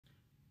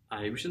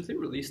I recently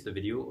released a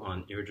video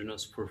on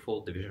Eriugena's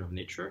fourfold division of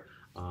nature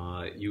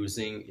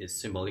using a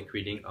symbolic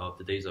reading of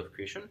the days of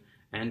creation,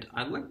 and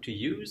I'd like to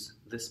use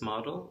this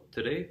model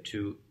today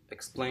to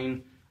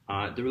explain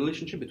the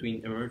relationship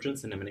between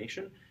emergence and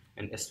emanation,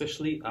 and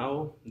especially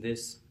how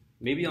this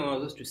maybe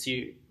allows us to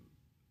see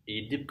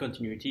a deep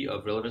continuity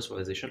of relevance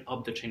realization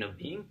up the chain of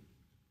being.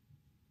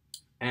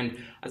 And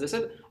as I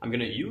said, I'm going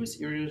to use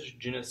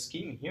Eriugena's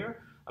scheme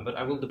here, but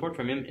I will depart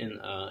from him in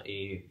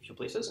a few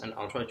places, and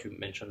I'll try to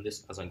mention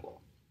this as I go.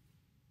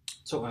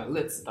 So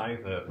let's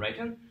dive right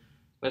in.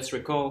 Let's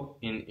recall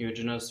in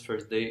Eriugena's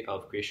first day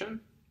of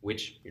creation,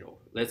 which,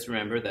 let's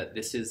remember that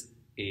this is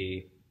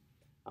a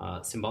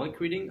symbolic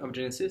reading of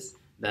Genesis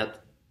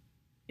that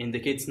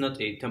indicates not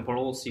a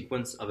temporal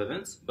sequence of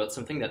events, but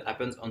something that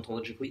happens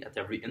ontologically at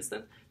every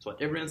instant. So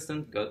at every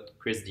instant, God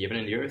creates the heaven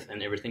and the earth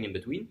and everything in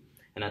between.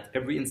 And at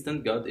every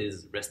instant, God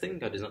is resting.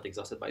 God is not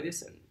exhausted by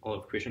this, and all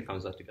of creation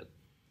comes back to God.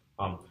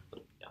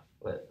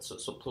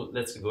 So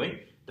let's get going.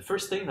 The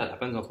first thing that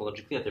happens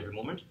ontologically at every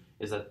moment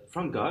is that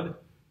from God,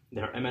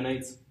 there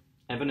emanates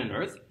heaven and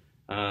earth,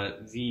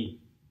 the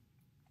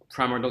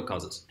primordial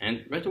causes.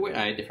 And right away,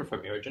 I differ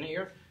from Eriugena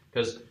here,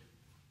 because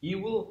he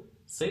will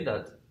say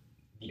that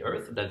the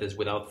earth that is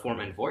without form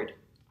and void,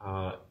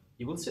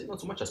 he will say it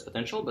not so much as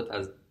potential, but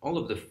as all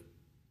of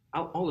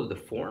the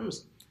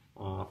forms.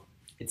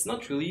 It's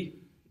not really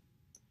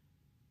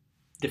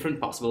different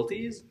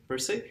possibilities per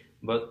se,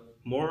 but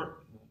more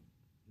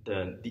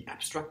the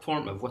abstract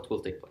form of what will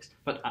take place.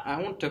 But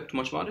I won't talk too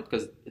much about it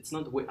because it's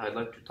not the way I'd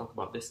like to talk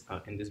about this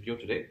in this video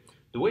today.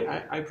 The way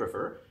I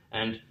prefer,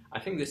 and I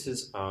think this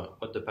is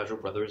what the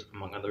Pajot brothers,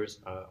 among others,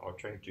 are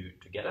trying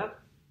to get at,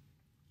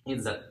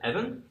 is that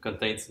heaven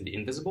contains the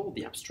invisible,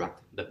 the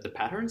abstract, the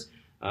patterns,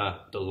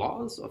 the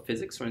laws of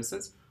physics, for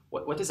instance.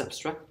 What is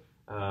abstract?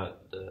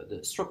 The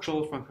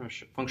structural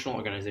functional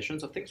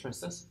organizations of things, for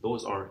instance,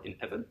 those are in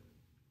heaven.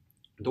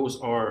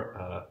 Those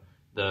are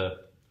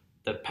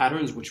the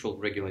patterns which will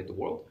regulate the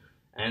world.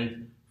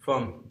 And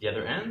from the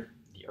other end,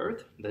 the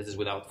earth, that is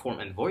without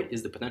form and void,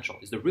 is the potential,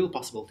 is the real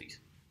possibilities.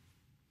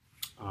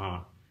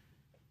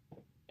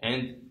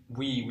 And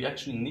we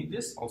actually need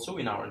this also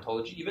in our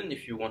ontology, even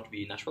if you want to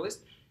be a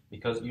naturalist,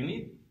 because you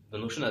need the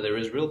notion that there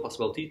is real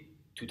possibility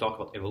to talk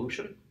about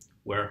evolution,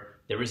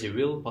 where there is a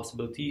real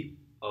possibility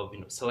of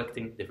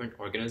selecting different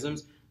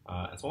organisms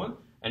and so on.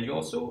 And you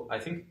also, I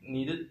think,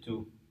 needed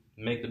to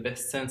make the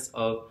best sense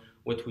of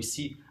what we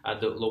see at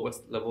the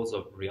lowest levels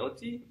of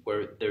reality,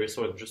 where there is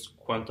sort of just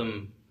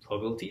quantum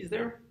probabilities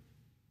there.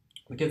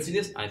 We can see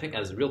this, I think,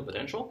 as real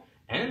potential.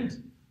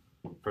 And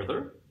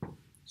further,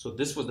 so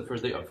this was the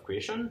first day of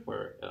creation,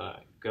 where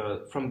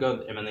from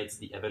God emanates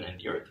the heaven and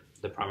the earth,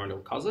 the primordial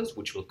causes,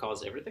 which will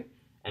cause everything.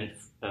 And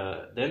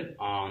then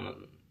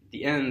on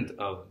the end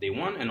of day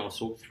 1, and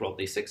also throughout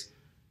day 6,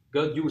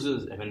 God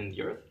uses heaven and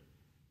the earth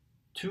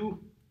to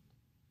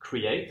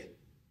create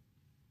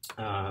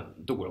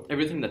the world,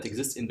 everything that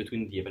exists in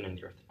between the heaven and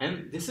the earth.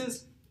 And this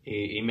is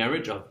a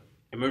marriage of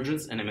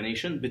emergence and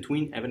emanation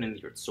between heaven and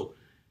the earth. So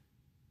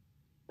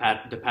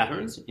the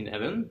patterns in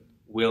heaven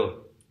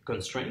will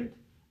constrain,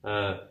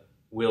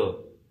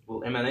 will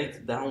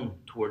emanate down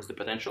towards the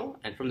potential,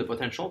 and from the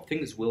potential,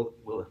 things will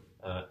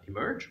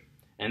emerge.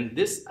 And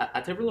this,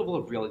 at every level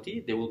of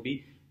reality, there will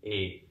be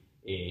a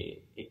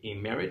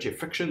marriage, a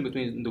friction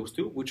between those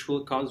two, which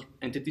will cause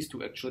entities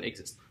to actually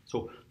exist.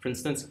 So, for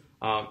instance,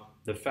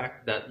 the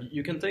fact that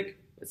you can take,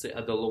 let's say,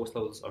 at the lowest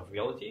levels of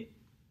reality,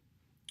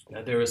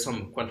 there is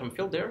some quantum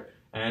field there,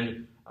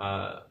 and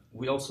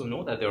we also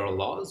know that there are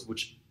laws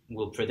which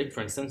will predict,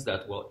 for instance,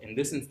 that, well, in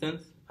this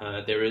instance,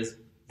 there is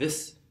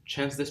this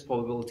chance, this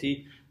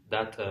probability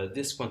that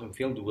this quantum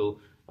field will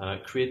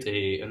create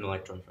an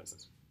electron, for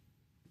instance.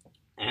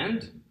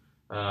 And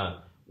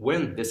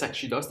when this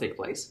actually does take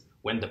place,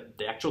 when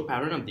the actual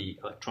pattern of the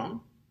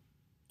electron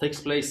takes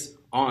place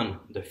on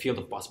the field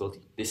of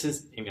possibility, this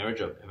is a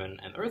marriage of heaven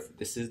and earth.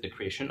 This is the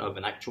creation of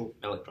an actual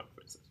electron,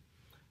 for instance.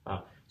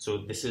 So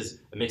this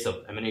is a mix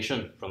of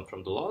emanation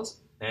from the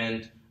laws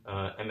and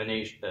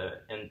emanation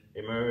and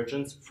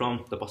emergence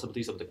from the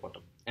possibilities of the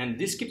quantum. And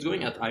this keeps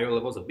going at higher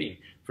levels of being.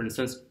 For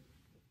instance,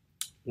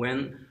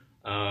 when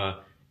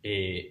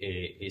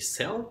a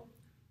cell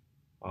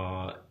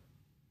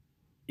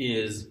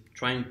is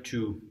trying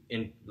to,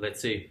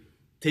 let's say,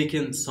 take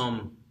in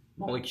some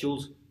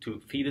molecules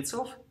to feed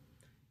itself,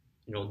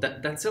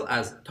 that cell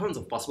has tons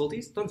of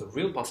possibilities, tons of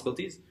real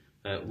possibilities,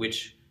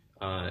 which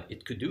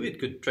it could do. It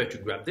could try to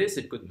grab this.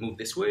 It could move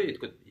this way.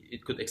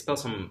 It could expel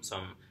some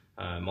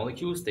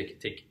molecules,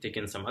 take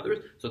in some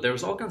others. So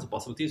there's all kinds of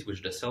possibilities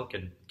which the cell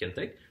can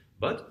take.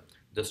 But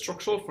the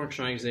structural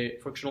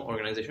functional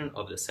organization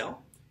of the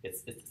cell,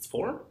 its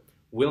form,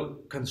 will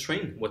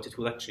constrain what it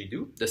will actually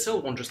do. The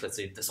cell won't just, let's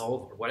say,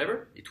 dissolve or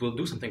whatever. It will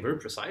do something very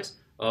precise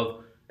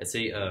of, let's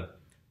say,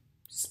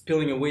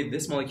 spilling away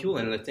this molecule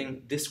and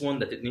letting this one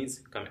that it needs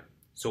come in.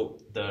 So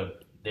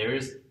there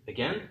is,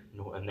 again,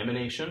 an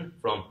emanation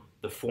from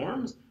the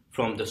forms,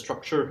 from the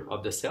structure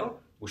of the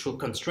cell, which will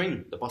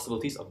constrain the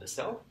possibilities of the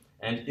cell.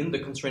 And in the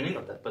constraining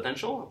of that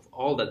potential, of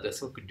all that the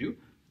cell could do,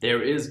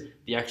 There is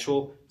the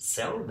actual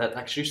cell that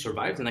actually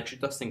survives and actually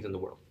does things in the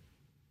world.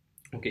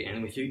 Okay,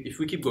 and if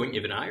we keep going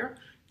even higher,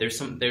 there's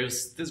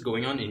this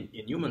going on in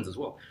humans as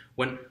well.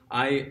 When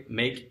I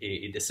make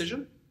a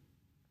decision,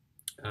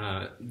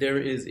 I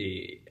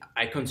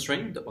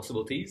constrain the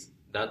possibilities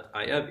that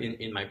I have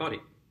in my body.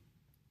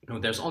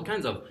 There's all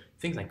kinds of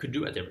things I could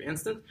do at every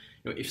instant.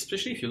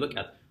 Especially if you look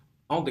at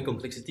all the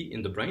complexity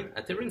in the brain,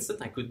 at every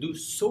instant I could do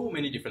so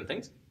many different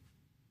things.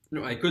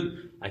 I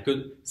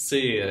could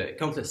say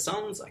countless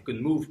sounds, I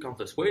could move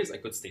countless ways, I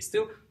could stay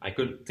still, I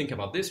could think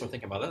about this or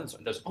think about that, and so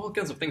there's all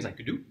kinds of things I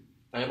could do.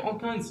 I have all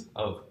kinds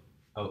of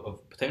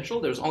potential,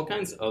 there's all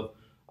kinds of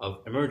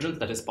emergence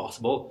that is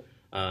possible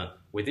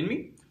within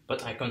me,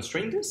 but I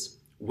constrain this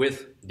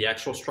with the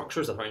actual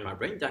structures that are in my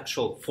brain, the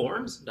actual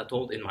forms that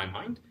hold in my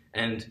mind,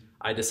 and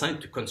I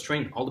decide to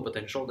constrain all the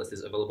potential that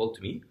is available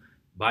to me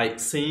by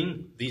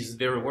saying these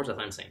very words that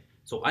I'm saying.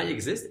 So I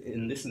exist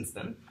in this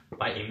instant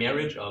by a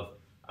marriage of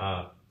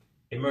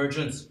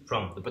emergence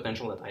from the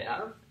potential that I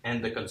have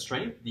and the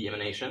constraint, the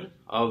emanation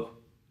of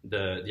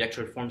the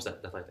actual forms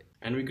that I take.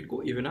 And we could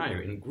go even higher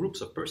in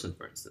groups of persons,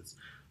 for instance.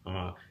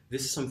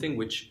 This is something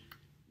which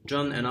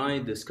John and I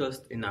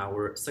discussed in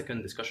our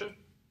second discussion.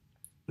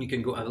 You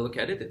can go have a look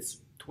at it.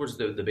 It's towards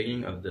the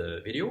beginning of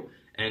the video.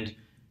 And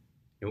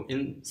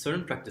in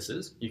certain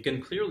practices, you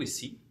can clearly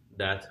see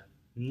that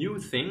new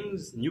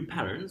things, new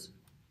patterns,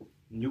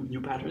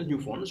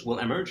 new forms will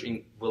emerge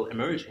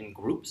in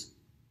groups,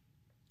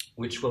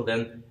 which will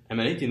then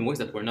emanate in ways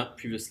that were not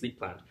previously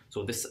planned.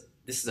 So this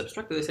is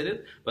abstract as I said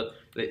it, but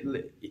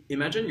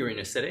imagine you're in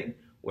a setting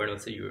where,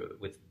 let's say, you're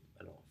with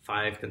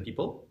 5, 10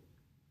 people,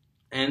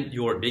 and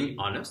you're being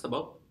honest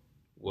about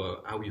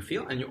how you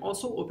feel, and you're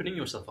also opening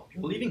yourself up.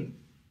 You're leaving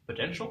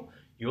potential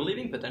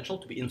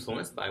to be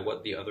influenced by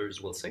what the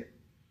others will say.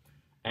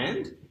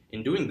 And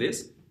in doing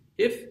this,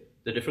 if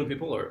the different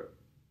people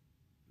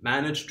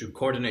manage to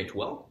coordinate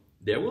well,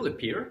 there will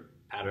appear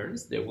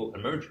patterns, there will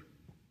emerge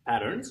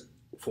patterns,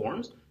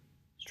 forms,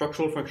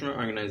 structural functional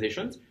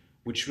organizations,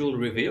 which will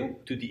reveal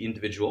to the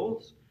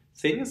individuals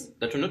things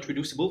that are not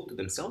reducible to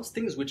themselves,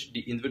 things which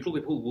the individual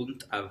people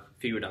wouldn't have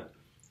figured out.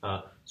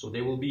 So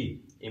there will be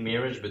a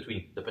marriage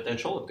between the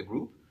potential of the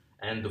group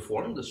and the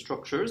form, the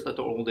structures that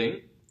are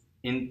holding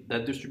in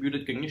that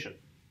distributed cognition.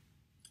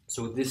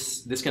 So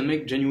this can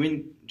make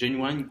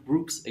genuine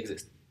groups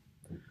exist.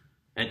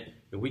 And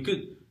we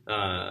could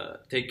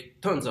take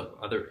tons of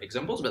other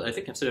examples, but I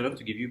think I've said enough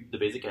to give you the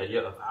basic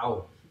idea of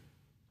how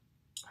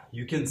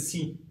you can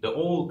see the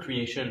whole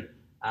creation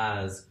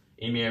as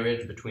a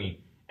marriage between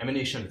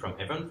emanation from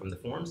heaven, from the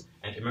forms,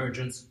 and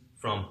emergence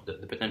from the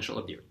potential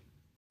of the earth.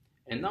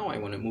 And now I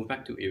want to move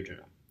back to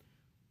Eriugena.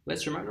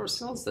 Let's remind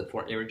ourselves that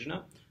for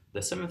Eriugena, the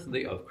 7th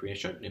day of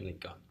creation, namely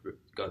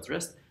God's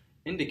rest,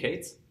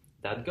 indicates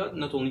that God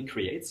not only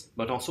creates,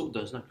 but also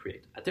does not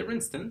create. At every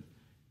instant,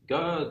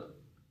 God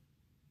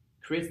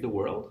creates the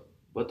world,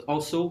 but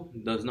also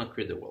does not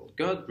create the world.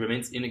 God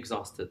remains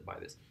inexhausted by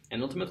this.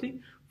 And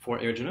ultimately, for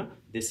Eriugena,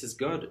 this is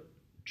God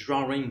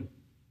drawing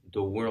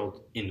the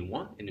world in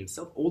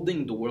himself,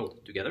 holding the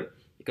world together,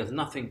 because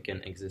nothing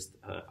can exist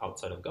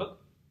outside of God.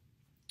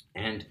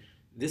 And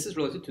this is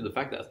related to the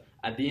fact that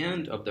at the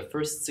end of the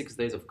first 6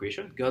 days of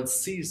creation, God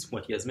sees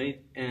what he has made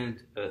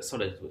and saw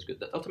that it was good.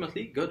 That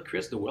ultimately, God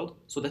creates the world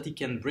so that he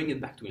can bring it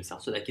back to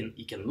himself, so that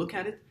he can look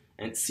at it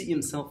and see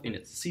himself in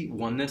it, see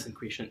oneness and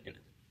creation in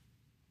it.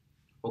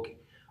 Okay,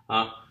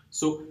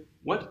 so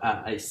what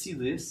I see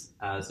this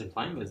as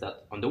implying is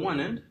that on the one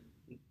end,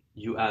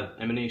 you have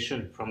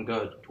emanation from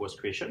God towards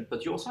creation,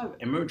 but you also have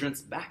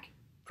emergence back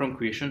from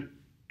creation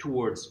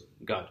towards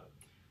God.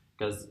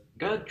 Because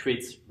God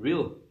creates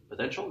real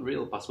potential,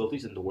 real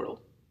possibilities in the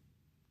world.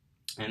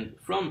 And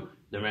from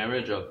the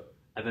marriage of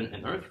heaven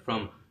and earth,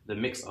 from the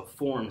mix of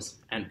forms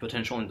and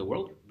potential in the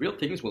world, real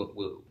things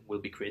will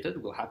be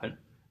created, will happen.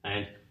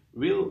 And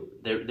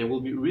there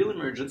will be real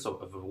emergence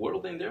of a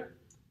world in there,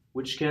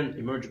 which can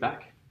emerge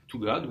back to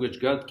God, which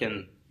God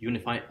can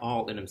unify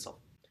all in himself.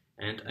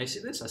 And I see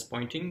this as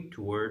pointing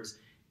towards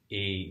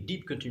a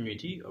deep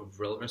continuity of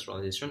relevance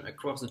realization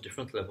across the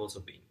different levels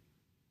of being.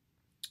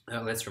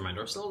 Let's remind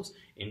ourselves,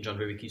 in John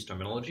Vervaeke's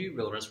terminology,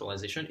 relevance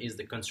realization is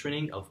the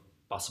constraining of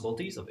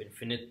possibilities, of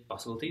infinite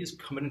possibilities,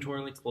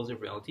 combinatorial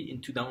explosive reality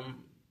into down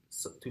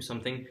to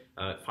something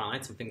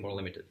finite, something more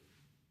limited.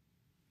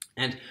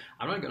 And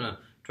I'm not going to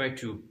try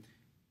to,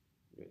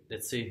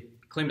 let's say,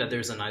 claim that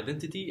there's an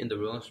identity in the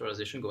relevance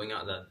realization going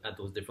on at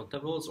those different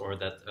levels, or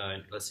that,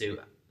 let's say,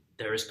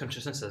 there is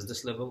consciousness at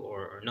this level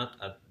or not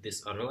at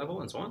this other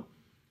level, and so on.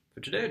 For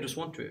today, I just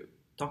want to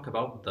talk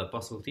about the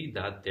possibility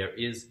that there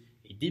is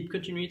a deep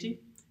continuity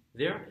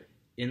there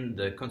in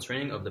the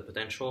constraining of the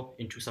potential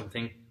into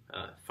something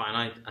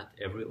finite at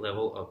every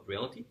level of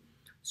reality.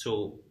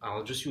 So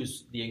I'll just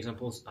use the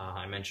examples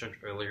I mentioned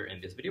earlier in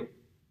this video.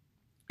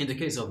 In the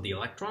case of the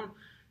electron,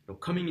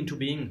 coming into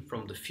being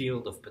from the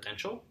field of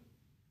potential,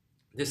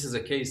 this is a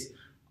case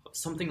of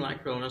something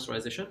like relevance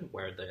realization,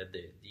 where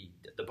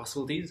the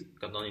possibilities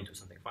come down into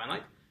something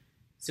finite.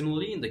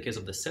 Similarly, in the case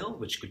of the cell,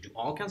 which could do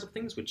all kinds of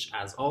things, which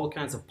has all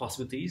kinds of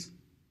possibilities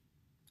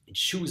it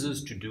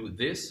chooses to do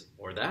this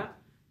or that,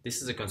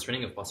 this is a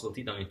constraining of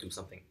possibility down into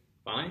something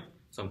finite,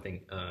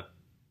 something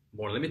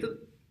more limited.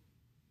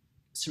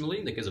 Similarly,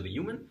 in the case of a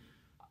human,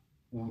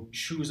 who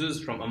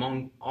chooses from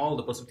among all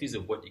the possibilities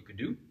of what it could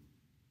do,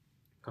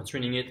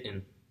 constraining it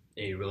in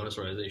a relevance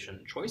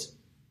realization choice.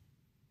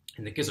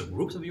 In the case of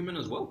groups of humans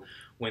as well,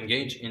 who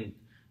engage in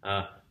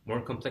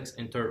more complex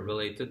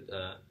interrelated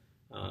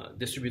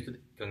distributed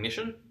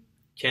cognition,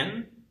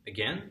 can,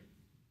 again,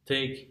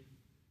 take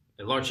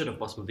a large set of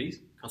possibilities,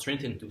 constrain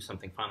it into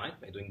something finite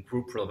by doing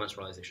group relevance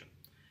realization.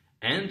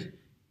 And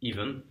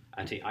even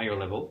at a higher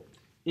level,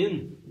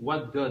 in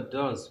what God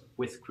does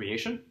with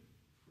creation,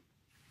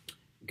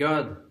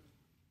 God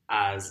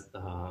as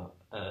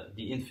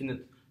the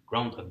infinite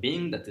ground of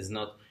being that is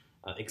not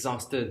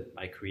exhausted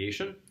by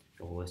creation.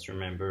 So let's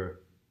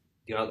remember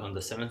God on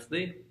the seventh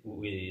day,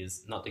 who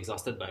is not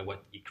exhausted by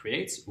what he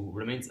creates, who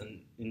remains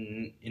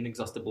an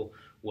inexhaustible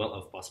well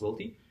of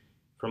possibility.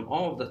 From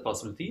all of that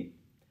possibility,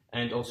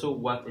 and also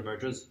what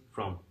emerges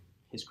from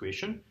his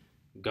creation,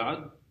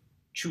 God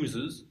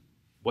chooses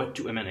what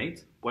to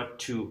emanate, what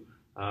to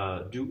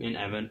do in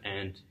heaven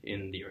and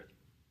in the earth.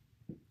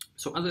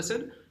 So as I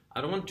said, I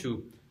don't want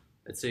to,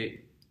 let's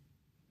say,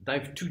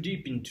 dive too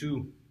deep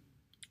into,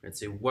 let's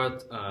say,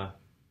 what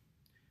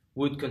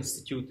would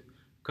constitute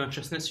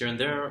consciousness here and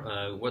there,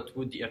 what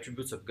would the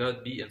attributes of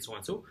God be, and so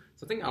on. So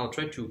something I'll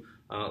try to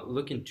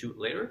look into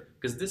later,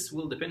 because this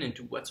will depend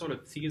into what sort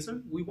of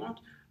theism we want.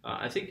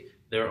 I think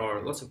there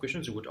are lots of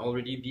Christians who would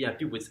already be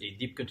happy with a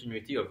deep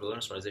continuity of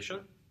relevance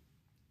realization.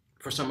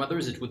 For some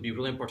others, it would be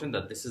really important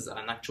that this is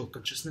an actual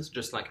consciousness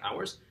just like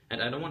ours,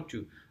 and I don't want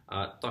to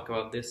talk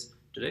about this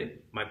today.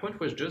 My point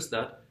was just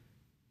that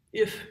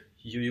if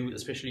you use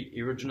especially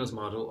Eriugena's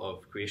model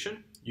of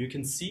creation, you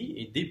can see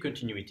a deep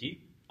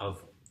continuity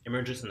of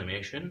emergence and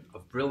emanation,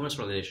 of relevance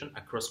realization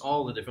across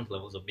all the different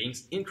levels of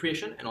beings in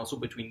creation and also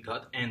between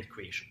God and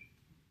creation.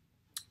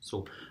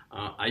 So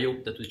I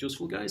hope that was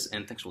useful, guys,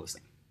 and thanks for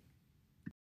listening.